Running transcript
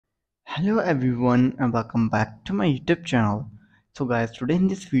Hello everyone and welcome back to my YouTube channel. So guys, today in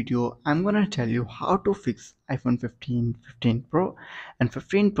this video I'm gonna tell you how to fix iPhone 15, 15 Pro and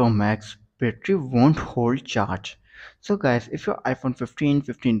 15 Pro Max battery won't hold charge. So guys, if your iPhone 15,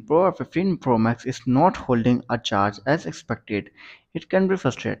 15 Pro or 15 Pro Max is not holding a charge as expected, it can be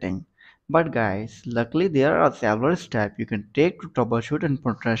frustrating. But guys, luckily there are several steps you can take to troubleshoot and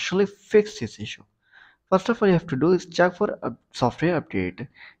potentially fix this issue. First of all, you have to do is check for a software update.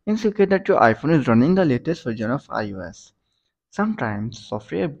 Ensure that your iPhone is running the latest version of iOS. Sometimes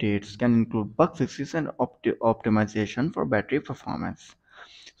software updates can include bug fixes and optimization for battery performance.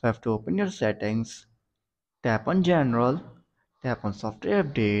 So you have to open your settings, tap on General, tap on Software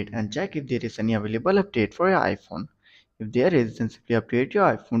Update and check if there is any available update for your iPhone. If there is, then simply update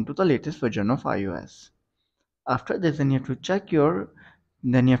your iPhone to the latest version of iOS. After this, then you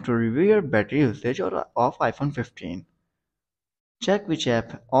have to review your battery usage of iPhone 15. Check which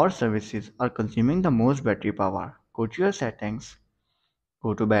app or services are consuming the most battery power. Go to your settings,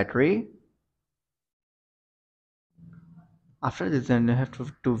 go to battery. After this, then you have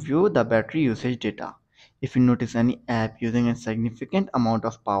to view the battery usage data. If you notice any app using a significant amount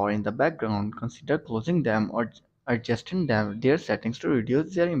of power in the background, consider closing them or adjusting their settings to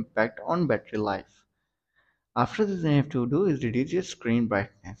reduce their impact on battery life. After this, then you have to do is reduce your screen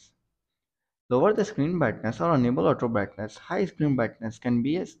brightness. Lower the screen brightness or enable auto brightness. High screen brightness can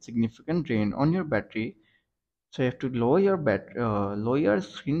be a significant drain on your battery. So you have to lower your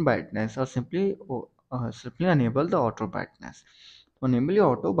screen brightness or simply enable the auto brightness. To enable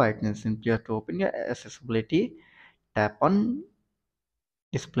your auto brightness, simply have to open your accessibility, tap on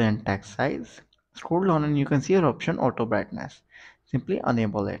display and text size, scroll down and you can see your option auto brightness. Simply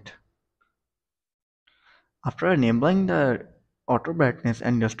enable it. After enabling the auto brightness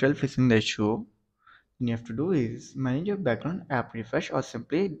and you're still facing the issue, you have to do is manage your background app refresh or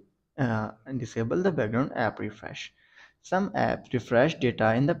simply disable the background app refresh. Some apps refresh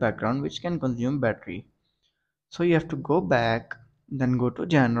data in the background which can consume battery. So you have to go back, then go to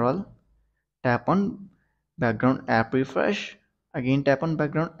general, tap on background app refresh, again tap on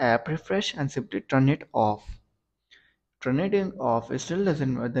background app refresh and simply turn it off. Turn it off, it still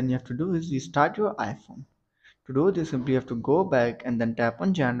doesn't work, then you have to do is restart your iPhone. To do this, simply have to go back and then tap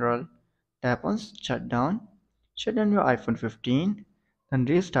on General, tap on shut down your iPhone 15, then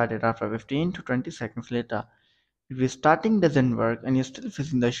restart it after 15 to 20 seconds later. If restarting doesn't work and you're still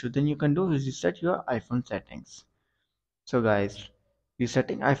facing the issue, then you can do is reset your iPhone settings. So guys,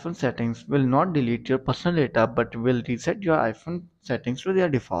 resetting iPhone settings will not delete your personal data but will reset your iPhone settings to their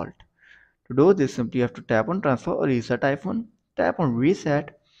default. To do this, simply have to tap on Transfer or Reset iPhone, tap on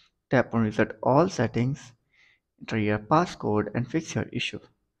Reset all settings, enter your passcode and fix your issue.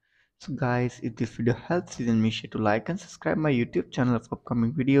 So guys, if this video helps you, then make sure to like and subscribe my YouTube channel for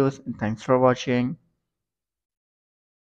upcoming videos, and thanks for watching.